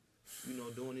for,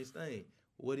 doing his thing.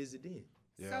 What is it then?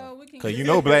 Yeah. So we can. Cause you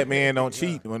know black men don't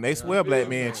cheat. When they swear black I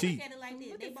men look cheat. at it like this.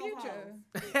 Look They at both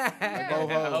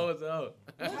Future. hoes. Both hoes.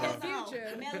 Look Both at hoes.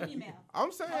 Future. Male and female.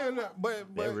 I'm saying that, but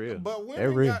real. but They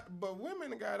real.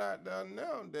 women got out there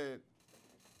now that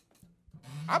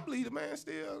I believe the man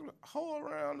still hold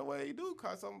around the way he do,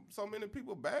 cause so many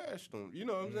people bashed him. You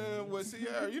know what I'm saying? With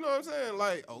Sierra, you know what I'm saying?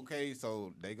 Like, okay,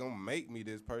 so they gonna make me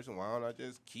this person. Why don't I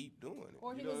just keep doing it?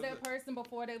 Or he You know was what I'm that person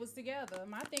before they was together.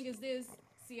 My thing is this: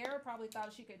 Sierra probably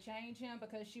thought she could change him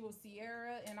because she was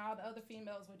Sierra, and all the other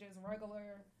females were just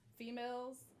regular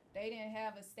females. They didn't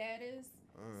have a status.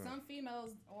 Some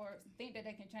females think that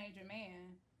they can change a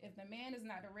man. If the man is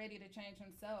not ready to change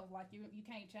himself, like you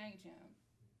can't change him.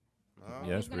 saying? Yeah, He's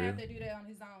that's gonna real. have to do that on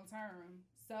his own term.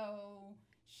 So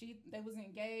they was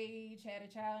engaged, had a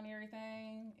child and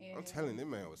everything. And I'm telling you, that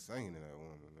man was singing to that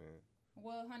woman, man.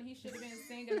 Well, honey, he should have been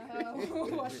singing to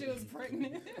her while she was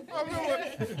pregnant. I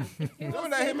remember, He was remember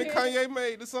that him and singing- Kanye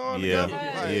made the song Yeah,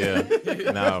 together? Like,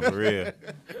 yeah. Nah, for real,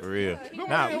 for real. He them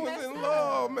Nah, man was in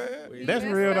love, man. He That's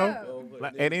messed real, though. up.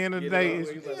 Like, at the end of the day,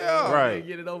 it's- Yeah. right.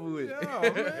 Get it over with. Yeah,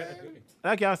 man.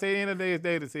 Like y'all say, at the end of the day, it's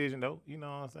their decision, though. You know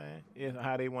what I'm saying? It's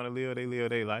how they want to live. They live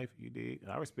their life. You dig?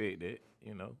 I respect that,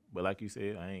 But like you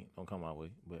said, I ain't gonna come my way.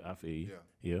 But I feel you.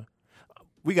 Yeah.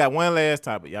 We got one last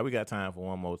topic. Yeah, we got time for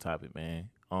one more topic, man.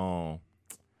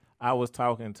 I was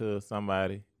talking to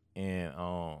somebody, and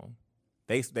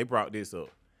they brought this up.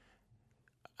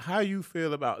 How you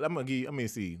feel about? Let me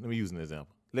use an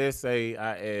example. Let's say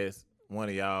I ask one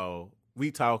of y'all,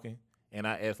 we talking, and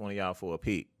I ask one of y'all for a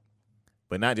pic,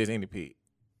 but not just any pic.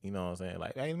 You know what I'm saying?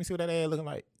 Like, hey, let me see what that ad looking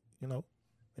like. Let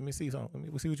me see something.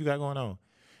 Let me see what you got going on.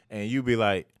 And you be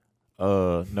like,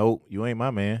 nope, you ain't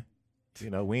my man.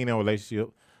 We ain't in a relationship.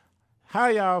 How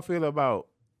y'all feel about,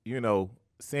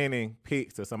 sending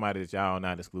pics to somebody that y'all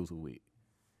not exclusive with?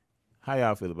 How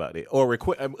y'all feel about that? Or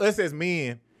us as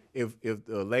men, if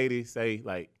the lady say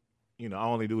like, I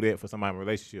only do that for somebody I'm in a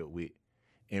relationship with,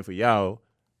 and for y'all,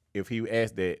 if he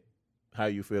asked that, how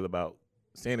you feel about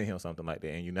sending him something like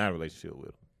that and you're not in a relationship with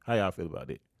him? How y'all feel about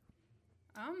that?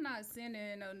 I'm not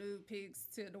sending no nude pics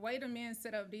to the way the men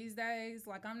set up these days.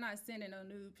 Like, I'm not sending no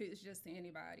nude pics just to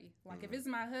anybody. Like, if it's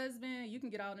my husband, you can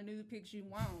get all the nude pics you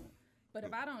want. But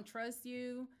if I don't trust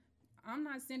you, I'm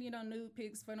not sending you no nude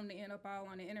pics for them to end up all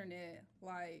on the internet.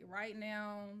 Like, right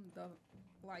now,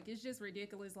 it's just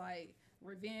ridiculous. Like,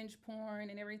 revenge porn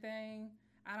and everything.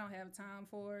 I don't have time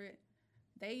for it.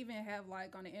 They even have,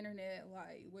 like, on the internet,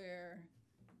 like, where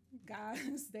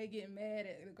guys, they get mad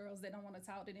at the girls that don't want to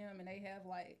talk to them, and they have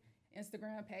like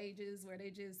Instagram pages where they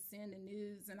just send the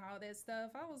nudes and all that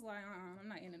stuff. I was like, I'm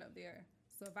not ending up there.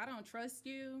 So if I don't trust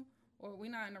you, or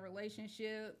we're not in a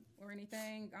relationship or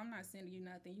anything, I'm not sending you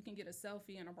nothing. You can get a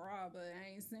selfie and a bra, but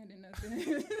I ain't sending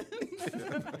nothing.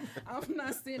 I'm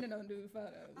not sending no nude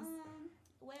photos.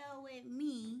 Well, with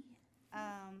me,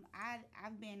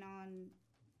 I've been on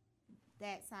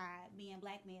that side, being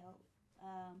blackmailed,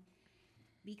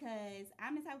 because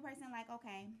I'm the type of person like,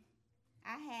 okay,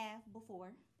 I have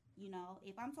before, you know,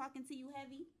 if I'm talking to you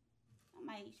heavy, I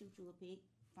might shoot you a pic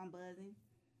if I'm buzzing.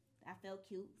 I felt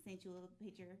cute, sent you a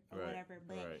picture or whatever,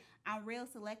 but I'm real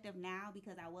selective now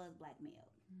because I was blackmailed,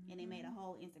 and they made a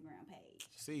whole Instagram page.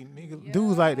 See, nigga,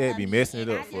 dudes like that be messing it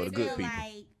And up I for the just good feel people.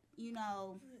 like, you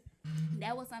know,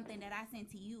 that was something that I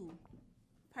sent to you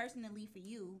personally for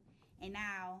you, and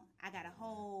now I got a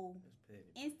whole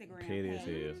Instagram Petty as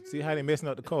page. hell. See how they messing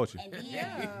up the culture? And then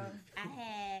Yeah. I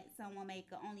had someone make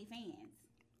an OnlyFans.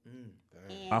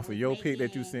 And Off of was your pic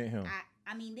that you making- sent him.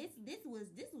 I mean, this was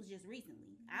just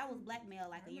recently. I was blackmailed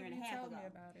like a year and a half Tell me ago.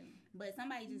 about it. But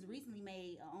somebody just recently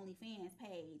made an OnlyFans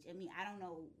page. I mean, I don't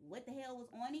know what the hell was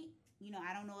on it. You know,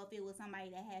 I don't know if it was somebody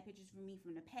that had pictures from me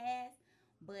from the past,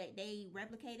 but they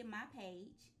replicated my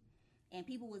page, and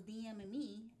people was DMing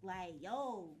me like,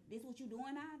 "Yo, this what you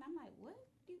doing now?" And I'm like, "What?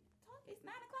 It's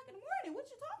 9:00 in the morning. What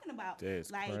you talking about?"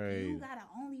 That's like, crazy. you got an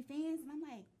OnlyFans, and I'm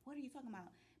like, "What are you talking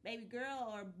about?" Baby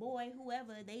girl or boy,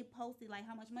 whoever, they posted like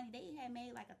how much money they had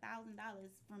made, like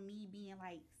 $1,000 from me being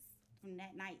like from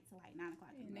that night to like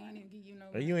 9:00 in the And they morning. didn't give you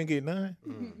no. And you ain't get none?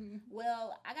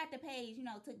 Well, I got the page, you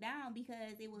know, took down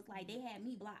because it was like they had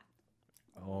me blocked.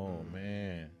 Oh,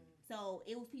 man. So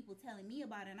it was people telling me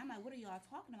about it, and I'm like, what are y'all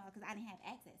talking about? Because I didn't have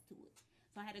access to it.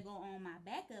 So I had to go on my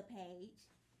backup page,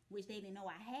 which they didn't know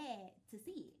I had, to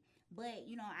see it. But,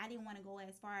 you know, I didn't want to go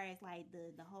as far as like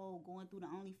the whole going through the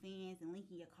OnlyFans and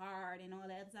linking your card and all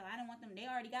that other stuff. I didn't want them. They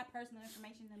already got personal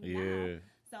information to me now. Yeah.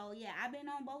 So yeah, I've been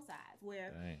on both sides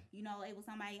where, Dang. you know, it was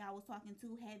somebody I was talking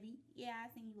to heavy. Yeah, I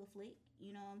seen you a flick.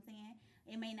 You know what I'm saying?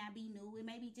 It may not be new. It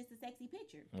may be just a sexy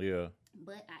picture. Yeah.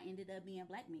 But I ended up being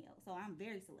blackmailed. So I'm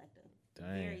very selective.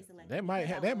 Dang. Very selective. That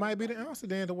might because I that was might be the blackmailed. answer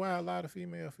then to why a lot of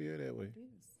females feel that way.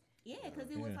 Yeah,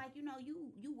 because it was Yeah. like, you know,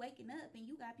 you waking up and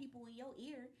you got people in your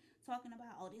ear talking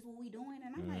about, oh, this what we doing,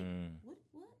 and I'm like, what?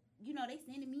 You know, they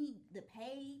sending me the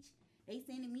page, they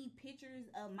sending me pictures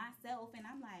of myself, and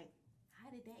I'm like, how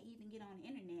did that even get on the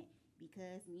internet?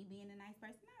 Because me being a nice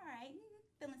person, all right,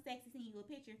 feeling sexy, seeing you a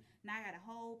picture, now I got a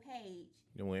whole page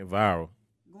It went viral.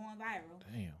 going viral,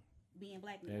 Damn. being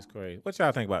blackmailed. That's crazy. What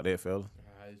y'all think about that, fella?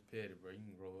 It's petty, bro. You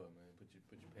can grow up, man.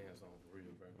 Put your pants on for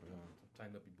real, bro.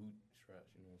 Tighten up your boot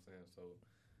straps. You know what I'm saying? So,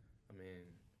 I mean,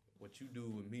 what you do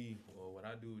with me or what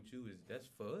I do with you that's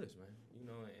for us, man. You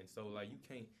know, and so like you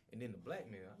can't. And then the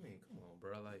blackmail. I mean, come on,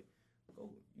 bro. Like,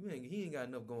 he ain't got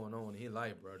enough going on in his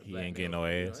life, bro. He ain't getting no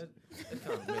ass. That's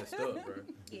kind of messed up, bro.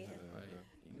 Yeah. Like,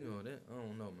 you know that. I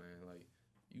don't know, man. Like,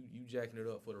 you jacking it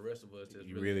up for the rest of us. That's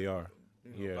You really are.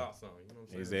 You know, Yeah. about something. You know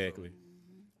what I'm saying? Exactly.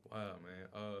 So, wow, man.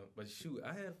 But shoot,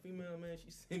 I had a female, man.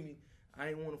 She sent me. I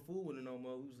ain't want to fool with her no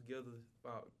more. We was together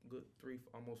about good 4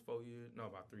 years. No,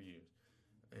 about 3 years.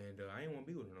 And I ain't want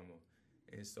to be with her no more.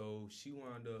 And so she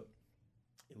wound up.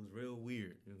 It was real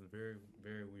weird. It was very,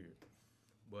 very weird.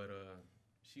 But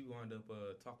she wound up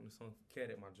talking to some cat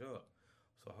at my job.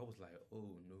 So I was like,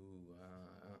 oh no,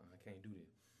 I can't do this.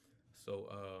 So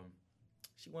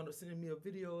she wound up sending me a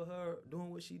video of her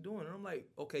doing what she doing, and I'm like,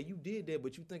 okay, you did that,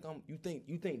 but you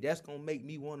think that's gonna make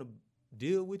me want to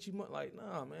deal with you? Like,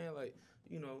 nah, man, like,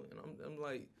 you know. And I'm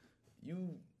like,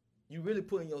 you really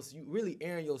you really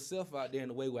airing yourself out there in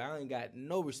a way where I ain't got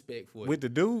no respect for it. With the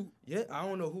dude? Yeah, I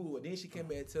don't know who it was. Then she came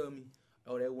back and tell me,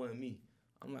 oh, that wasn't me.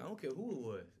 I'm like, I don't care who it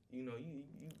was. You know,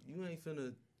 you ain't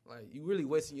finna, like, you really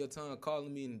wasting your time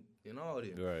calling me and all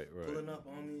this. Right. Pulling up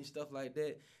on me and stuff like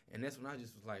that. And that's when I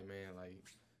just was like, man, like,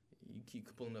 you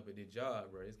keep pulling up at this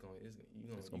job, bro. It's gonna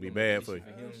be bad for you.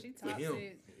 She For him.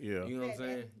 toxic. Yeah. You know what I'm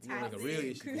saying? You know, like a real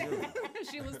issue for him.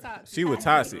 She was toxic. She was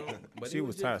toxic. You know? But She it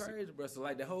was just toxic. crazy, bro. So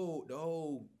like the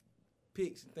whole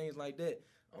pics and things like that,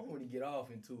 I don't really get off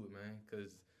into it, man,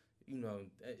 because you know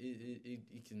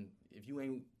it can, if you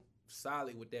ain't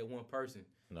solid with that one person,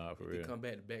 Nah, for it real. can come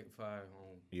back to backfire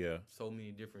on Yeah. so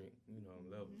many different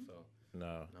levels. So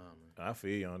Nah. nah, man. I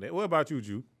feel you on that. What about you,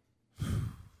 Ju?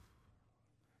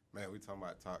 Man, we talking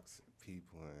about toxic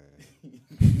people and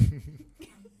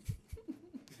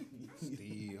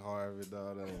Steve Harvey,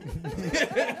 daughter.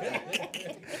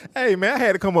 Hey, man, I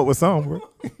had to come up with something, bro.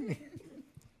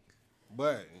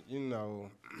 But you know,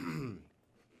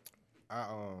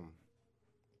 I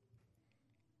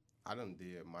done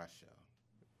did my show.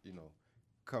 You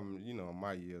know,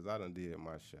 my years, I done did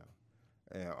my show,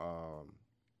 and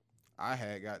I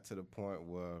had got to the point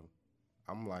where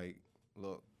I'm like,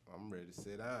 look, I'm ready to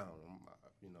sit down.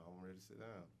 I'm ready to sit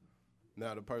down.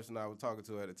 Now, the person I was talking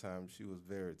to at the time, she was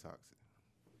very toxic.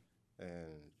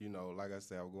 And, like I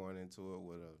said, I was going into it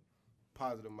with a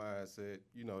positive mindset,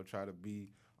 try to be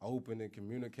open and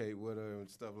communicate with her and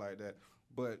stuff like that.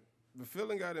 But the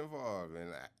feeling got involved,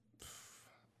 and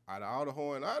out of all the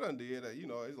horn I done did,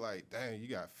 it's like, dang, you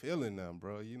got feeling now,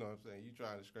 bro. You know what I'm saying? You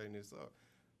trying to straighten this up.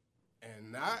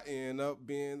 And I end up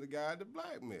being the guy to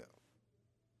blackmail.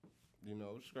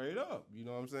 Straight up. You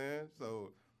know what I'm saying?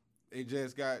 So it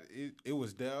just it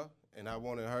was there, and I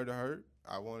wanted her to hurt.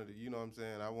 I wanted to,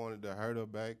 I wanted to hurt her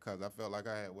back because I felt like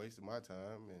I had wasted my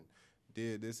time and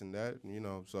did this and that,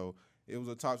 So it was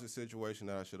a toxic situation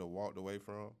that I should have walked away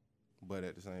from. But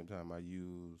at the same time, I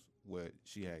used what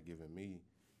she had given me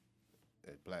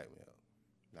as blackmail.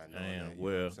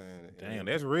 Damn,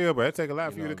 that's real, but it take a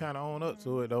lot for you to kind of own up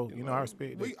to it, though. I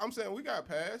respect that. I'm saying we got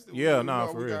past it.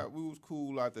 For real. We was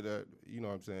cool after that. You know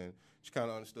what I'm saying? She kind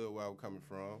of understood where I was coming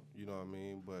from. You know what I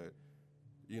mean? But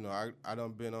I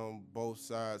done been on both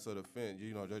sides of the fence.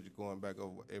 Just going back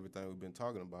over everything we've been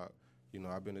talking about.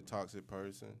 I've been a toxic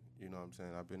person. You know what I'm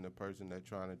saying? I've been the person that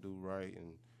trying to do right,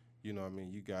 and you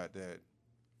got that.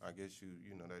 I guess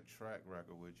that track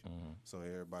record with you, so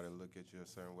everybody look at you a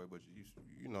certain way. But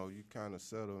you kind of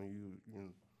settle, and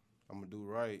I'm gonna do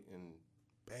right, and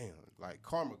bam, like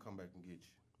karma come back and get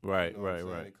you. Right.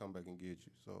 They come back and get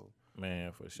you. So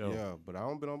man, for sure. Yeah, but I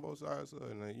don't been on both sides of it,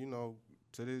 and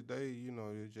to this day,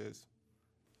 it's just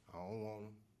I don't want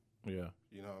them. Yeah.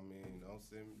 You know what I mean?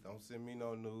 Don't send me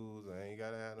no news. I ain't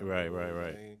gotta have no Right. I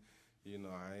ain't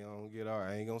gonna get out.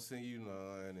 I ain't gonna send you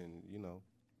none, and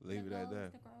leave it at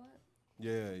that.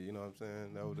 Yeah, you know what I'm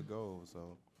saying? That was the goal,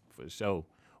 so. For sure.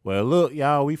 Well, look,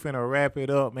 y'all, we finna wrap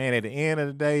it up, man. At the end of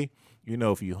the day,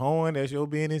 if you hoeing, that's your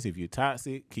business. If you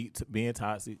toxic, keep being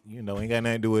toxic. Ain't got nothing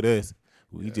to do with us.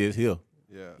 We just here.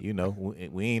 Yeah.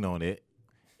 We ain't on that.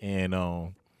 And,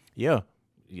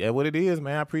 what it is,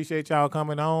 man. I appreciate y'all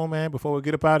coming on, man. Before we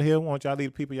get up out of here, I want y'all to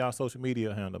leave people y'all social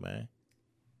media handle, man.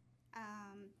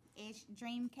 It's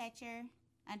Dreamcatcher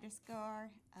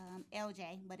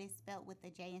 _LJ, but it's spelled with a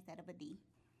J instead of a D.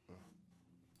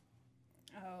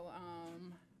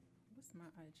 What's my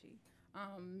IG?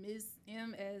 Miss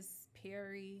MS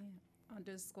Perry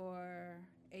 _87.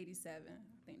 I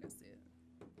think that's it.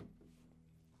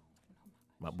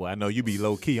 My boy, I know you be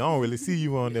low key. I don't really see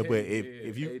you on there, but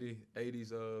if you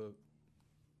 80s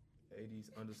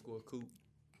 _coop.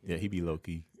 Yeah, he be low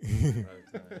key.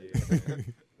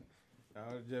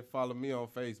 Just follow me on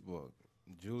Facebook,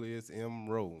 Julius M.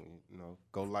 Rowe.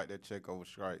 Go like that Check Over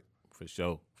Strike. For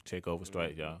sure. Check Over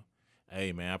Strike, y'all.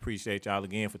 Hey, man, I appreciate y'all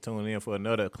again for tuning in for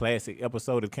another classic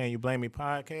episode of Can You Blame Me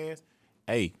podcast.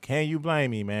 Hey, Can You Blame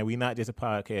Me, man? We not just a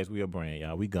podcast. We a brand,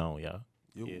 y'all. We gone, y'all.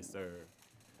 Yes, sir.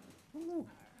 Ooh,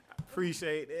 I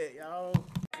appreciate that, y'all.